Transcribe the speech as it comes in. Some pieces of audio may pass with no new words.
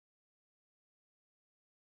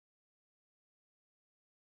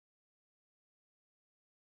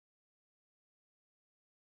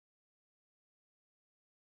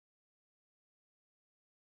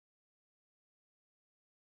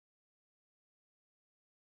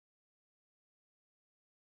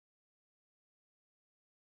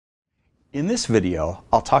In this video,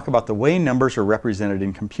 I'll talk about the way numbers are represented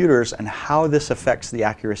in computers and how this affects the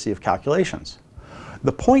accuracy of calculations.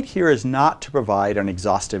 The point here is not to provide an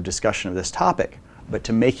exhaustive discussion of this topic, but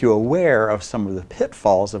to make you aware of some of the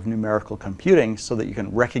pitfalls of numerical computing so that you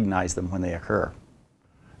can recognize them when they occur.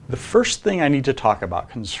 The first thing I need to talk about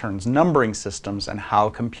concerns numbering systems and how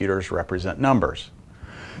computers represent numbers.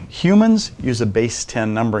 Humans use a base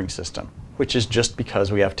 10 numbering system, which is just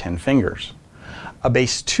because we have 10 fingers. A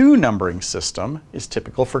base 2 numbering system is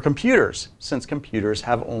typical for computers, since computers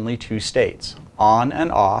have only two states, on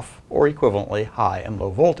and off, or equivalently high and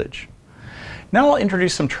low voltage. Now I'll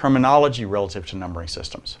introduce some terminology relative to numbering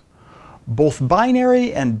systems. Both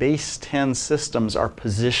binary and base 10 systems are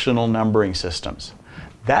positional numbering systems.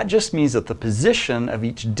 That just means that the position of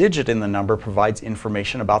each digit in the number provides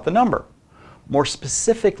information about the number. More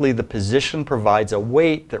specifically, the position provides a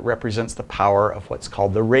weight that represents the power of what's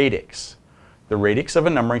called the radix. The radix of a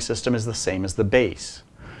numbering system is the same as the base.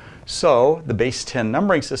 So the base 10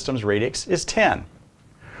 numbering system's radix is 10.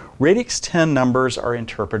 Radix 10 numbers are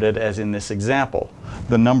interpreted as in this example.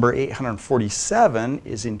 The number 847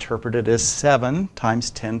 is interpreted as 7 times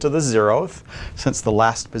 10 to the 0th, since the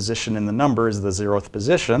last position in the number is the 0th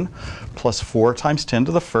position, plus 4 times 10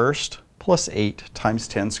 to the 1st, plus 8 times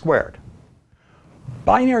 10 squared.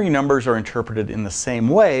 Binary numbers are interpreted in the same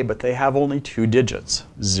way, but they have only two digits,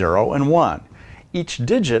 0 and 1. Each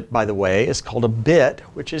digit, by the way, is called a bit,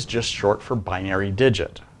 which is just short for binary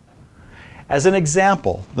digit. As an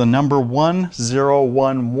example, the number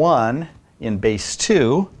 1011 in base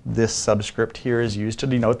 2, this subscript here is used to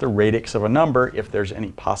denote the radix of a number if there's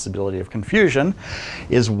any possibility of confusion,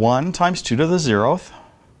 is 1 times 2 to the 0th,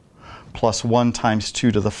 plus 1 times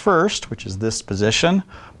 2 to the 1st, which is this position,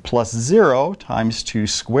 plus 0 times 2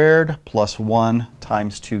 squared, plus 1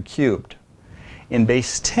 times 2 cubed. In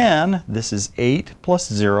base 10, this is 8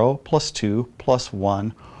 plus 0 plus 2 plus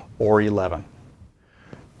 1, or 11.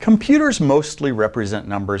 Computers mostly represent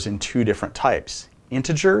numbers in two different types,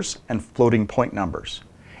 integers and floating point numbers.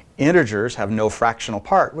 Integers have no fractional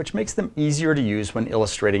part, which makes them easier to use when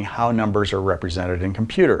illustrating how numbers are represented in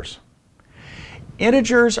computers.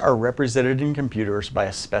 Integers are represented in computers by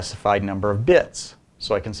a specified number of bits.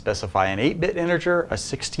 So I can specify an 8-bit integer, a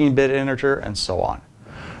 16-bit integer, and so on.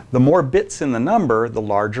 The more bits in the number, the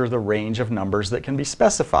larger the range of numbers that can be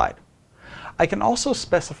specified. I can also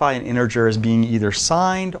specify an integer as being either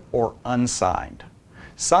signed or unsigned.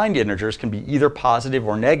 Signed integers can be either positive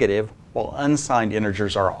or negative, while unsigned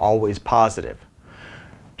integers are always positive.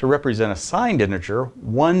 To represent a signed integer,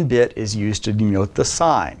 one bit is used to denote the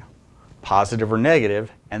sign, positive or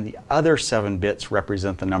negative, and the other 7 bits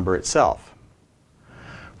represent the number itself.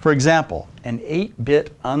 For example, an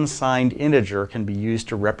 8-bit unsigned integer can be used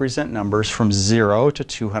to represent numbers from 0 to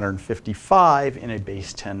 255 in a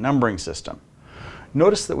base 10 numbering system.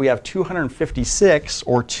 Notice that we have 256,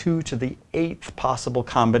 or 2 to the 8th possible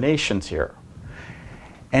combinations here.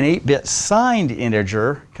 An 8-bit signed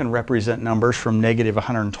integer can represent numbers from negative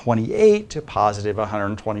 128 to positive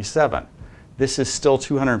 127. This is still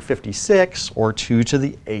 256, or 2 to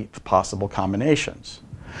the 8th possible combinations.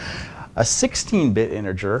 A 16-bit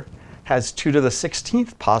integer has 2 to the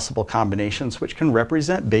 16th possible combinations, which can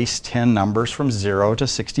represent base 10 numbers from 0 to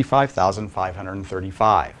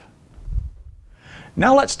 65,535.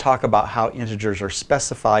 Now let's talk about how integers are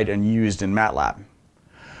specified and used in MATLAB.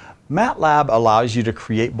 MATLAB allows you to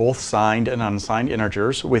create both signed and unsigned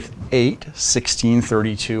integers with 8, 16,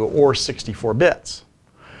 32, or 64 bits.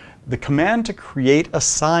 The command to create a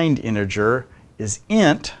signed integer is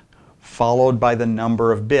int followed by the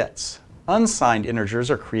number of bits. Unsigned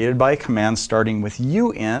integers are created by a command starting with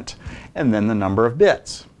uint and then the number of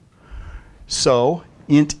bits. So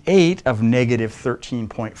int 8 of negative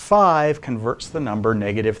 13.5 converts the number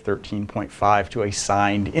negative 13.5 to a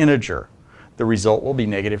signed integer. The result will be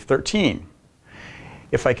negative 13.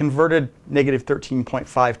 If I converted negative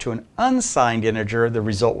 13.5 to an unsigned integer, the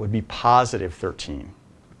result would be positive 13.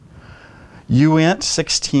 uint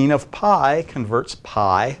 16 of pi converts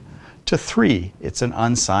pi to 3. It's an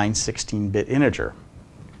unsigned 16-bit integer.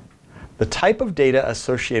 The type of data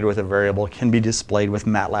associated with a variable can be displayed with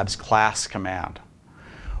MATLAB's class command.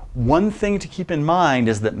 One thing to keep in mind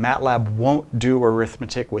is that MATLAB won't do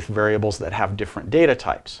arithmetic with variables that have different data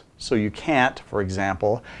types. So you can't, for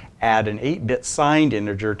example, add an 8-bit signed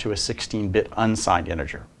integer to a 16-bit unsigned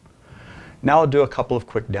integer. Now I'll do a couple of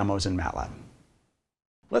quick demos in MATLAB.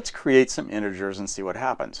 Let's create some integers and see what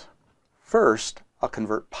happens. First, I'll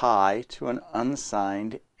convert pi to an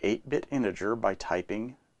unsigned 8-bit integer by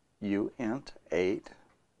typing uint 8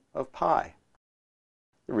 of pi.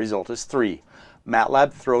 The result is 3.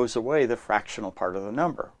 MATLAB throws away the fractional part of the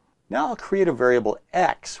number. Now I'll create a variable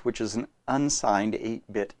x, which is an unsigned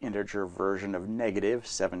 8-bit integer version of negative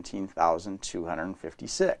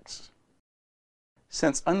 17,256.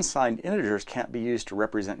 Since unsigned integers can't be used to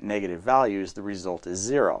represent negative values, the result is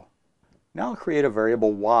 0. Now I'll create a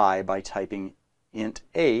variable y by typing int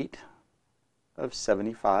 8 of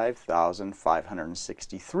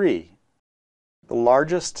 75,563. The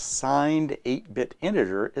largest signed 8-bit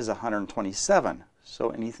integer is 127,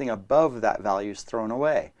 so anything above that value is thrown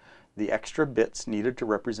away. The extra bits needed to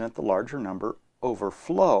represent the larger number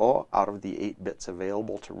overflow out of the 8 bits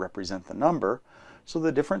available to represent the number, so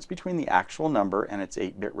the difference between the actual number and its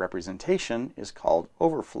 8-bit representation is called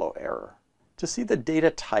overflow error. To see the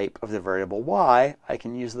data type of the variable y, I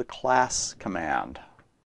can use the class command.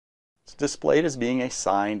 It's displayed as being a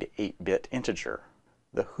signed 8-bit integer.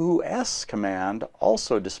 The who's command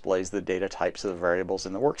also displays the data types of the variables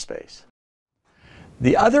in the workspace.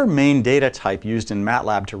 The other main data type used in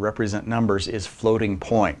MATLAB to represent numbers is floating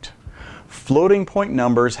point. Floating point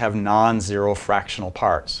numbers have non-zero fractional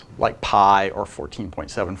parts, like pi or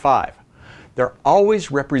 14.75. They're always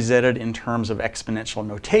represented in terms of exponential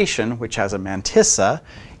notation, which has a mantissa.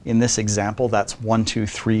 In this example, that's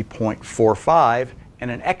 123.45, and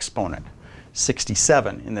an exponent,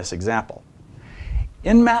 67 in this example.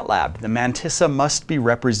 In MATLAB, the mantissa must be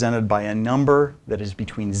represented by a number that is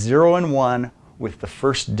between 0 and 1, with the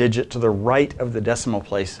first digit to the right of the decimal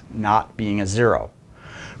place not being a 0.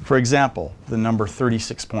 For example, the number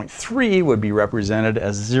 36.3 would be represented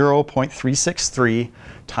as 0.363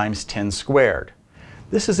 times 10 squared.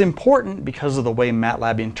 This is important because of the way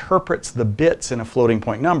MATLAB interprets the bits in a floating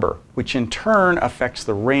point number, which in turn affects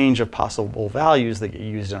the range of possible values that get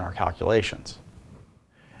used in our calculations.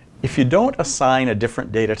 If you don't assign a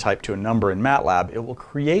different data type to a number in MATLAB, it will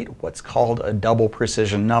create what's called a double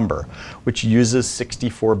precision number, which uses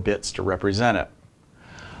 64 bits to represent it.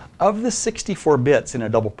 Of the 64 bits in a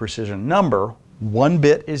double precision number, 1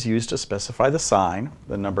 bit is used to specify the sign.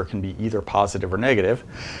 The number can be either positive or negative.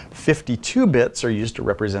 52 bits are used to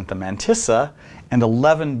represent the mantissa, and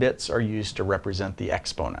 11 bits are used to represent the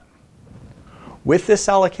exponent. With this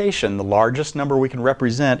allocation, the largest number we can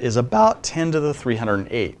represent is about 10 to the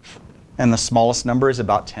 308th, and the smallest number is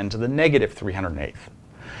about 10 to the negative 308th.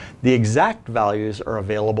 The exact values are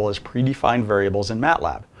available as predefined variables in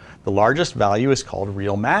MATLAB. The largest value is called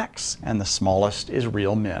real max, and the smallest is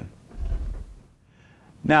real min.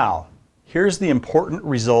 Now, here's the important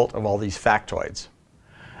result of all these factoids.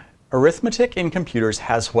 Arithmetic in computers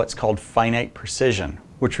has what's called finite precision,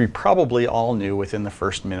 which we probably all knew within the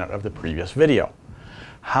first minute of the previous video.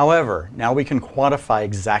 However, now we can quantify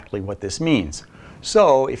exactly what this means.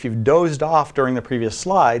 So, if you've dozed off during the previous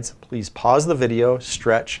slides, please pause the video,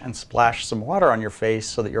 stretch, and splash some water on your face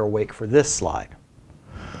so that you're awake for this slide.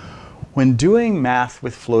 When doing math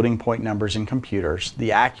with floating point numbers in computers,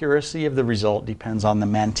 the accuracy of the result depends on the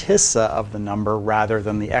mantissa of the number rather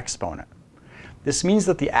than the exponent. This means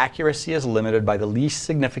that the accuracy is limited by the least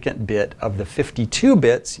significant bit of the 52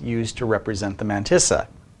 bits used to represent the mantissa.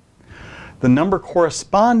 The number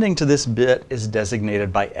corresponding to this bit is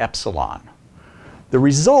designated by epsilon. The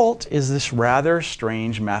result is this rather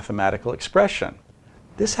strange mathematical expression.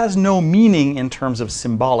 This has no meaning in terms of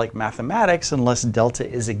symbolic mathematics unless delta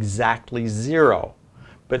is exactly 0,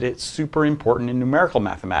 but it's super important in numerical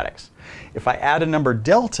mathematics. If I add a number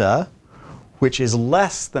delta, which is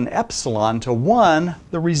less than epsilon to 1,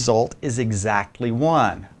 the result is exactly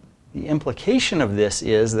 1. The implication of this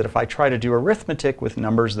is that if I try to do arithmetic with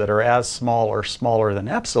numbers that are as small or smaller than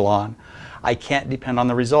epsilon, I can't depend on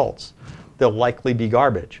the results. They'll likely be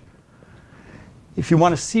garbage. If you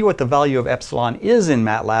want to see what the value of epsilon is in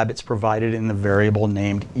MATLAB, it's provided in the variable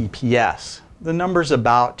named EPS. The number's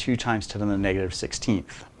about 2 times 10 to the negative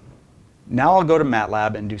 16th. Now I'll go to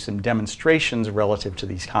MATLAB and do some demonstrations relative to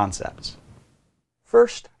these concepts.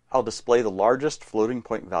 First, I'll display the largest floating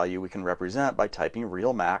point value we can represent by typing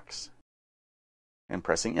real max and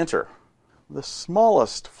pressing enter. The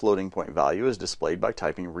smallest floating point value is displayed by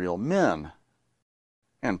typing real min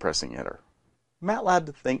and pressing enter.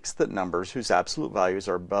 MATLAB thinks that numbers whose absolute values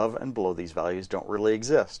are above and below these values don't really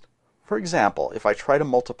exist. For example, if I try to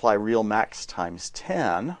multiply real max times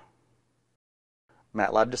 10,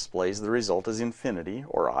 MATLAB displays the result as infinity,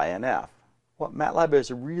 or INF. What MATLAB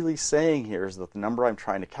is really saying here is that the number I'm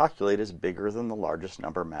trying to calculate is bigger than the largest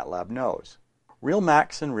number MATLAB knows. Real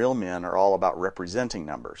max and real min are all about representing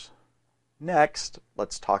numbers. Next,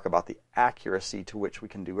 let's talk about the accuracy to which we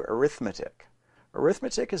can do arithmetic.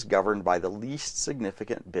 Arithmetic is governed by the least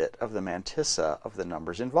significant bit of the mantissa of the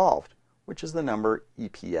numbers involved, which is the number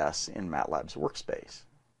EPS in MATLAB's workspace.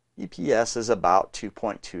 EPS is about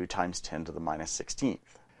 2.2 times 10 to the minus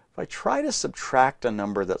 16th. If I try to subtract a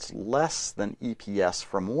number that's less than EPS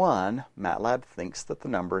from 1, MATLAB thinks that the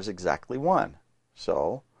number is exactly 1.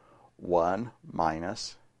 So 1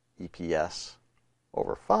 minus EPS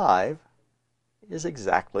over 5 is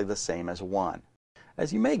exactly the same as 1.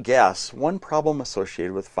 As you may guess, one problem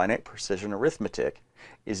associated with finite precision arithmetic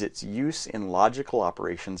is its use in logical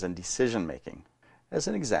operations and decision making. As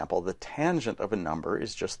an example, the tangent of a number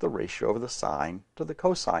is just the ratio of the sine to the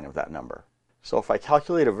cosine of that number. So if I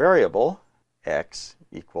calculate a variable, x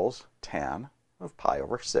equals tan of pi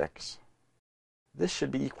over 6, this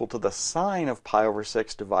should be equal to the sine of pi over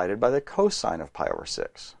 6 divided by the cosine of pi over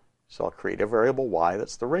 6. So I'll create a variable y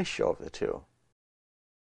that's the ratio of the two.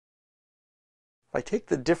 If I take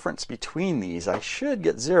the difference between these, I should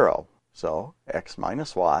get 0. So x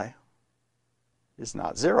minus y is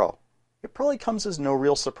not 0. It probably comes as no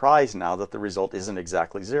real surprise now that the result isn't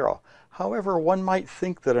exactly 0. However, one might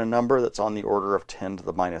think that a number that's on the order of 10 to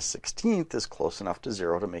the minus 16th is close enough to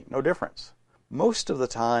 0 to make no difference. Most of the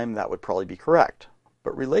time, that would probably be correct.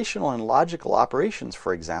 But relational and logical operations,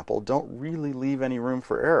 for example, don't really leave any room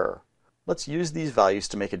for error. Let's use these values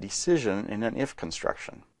to make a decision in an if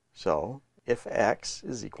construction. So, if x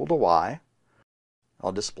is equal to y,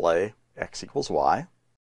 I'll display x equals y.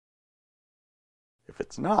 If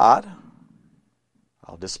it's not,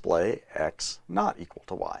 I'll display x not equal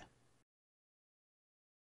to y.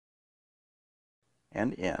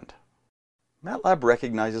 And end. MATLAB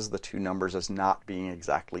recognizes the two numbers as not being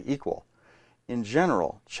exactly equal. In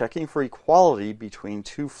general, checking for equality between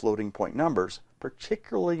two floating point numbers,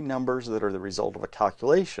 particularly numbers that are the result of a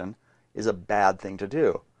calculation, is a bad thing to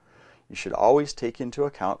do. You should always take into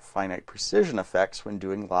account finite precision effects when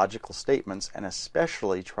doing logical statements, and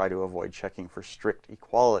especially try to avoid checking for strict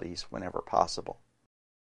equalities whenever possible.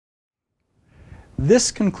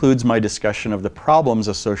 This concludes my discussion of the problems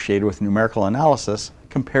associated with numerical analysis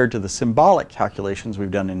compared to the symbolic calculations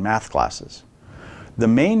we've done in math classes. The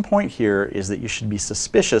main point here is that you should be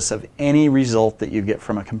suspicious of any result that you get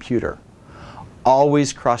from a computer.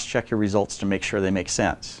 Always cross-check your results to make sure they make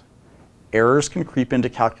sense. Errors can creep into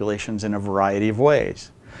calculations in a variety of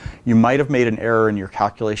ways. You might have made an error in your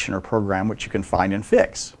calculation or program which you can find and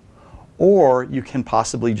fix. Or you can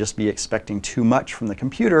possibly just be expecting too much from the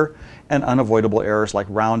computer, and unavoidable errors like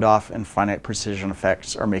round-off and finite precision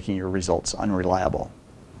effects are making your results unreliable.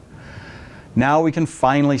 Now we can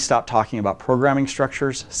finally stop talking about programming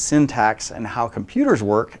structures, syntax, and how computers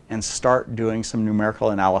work, and start doing some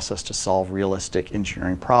numerical analysis to solve realistic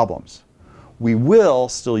engineering problems. We will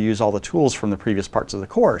still use all the tools from the previous parts of the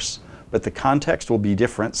course, but the context will be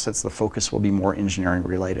different since the focus will be more engineering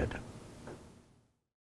related.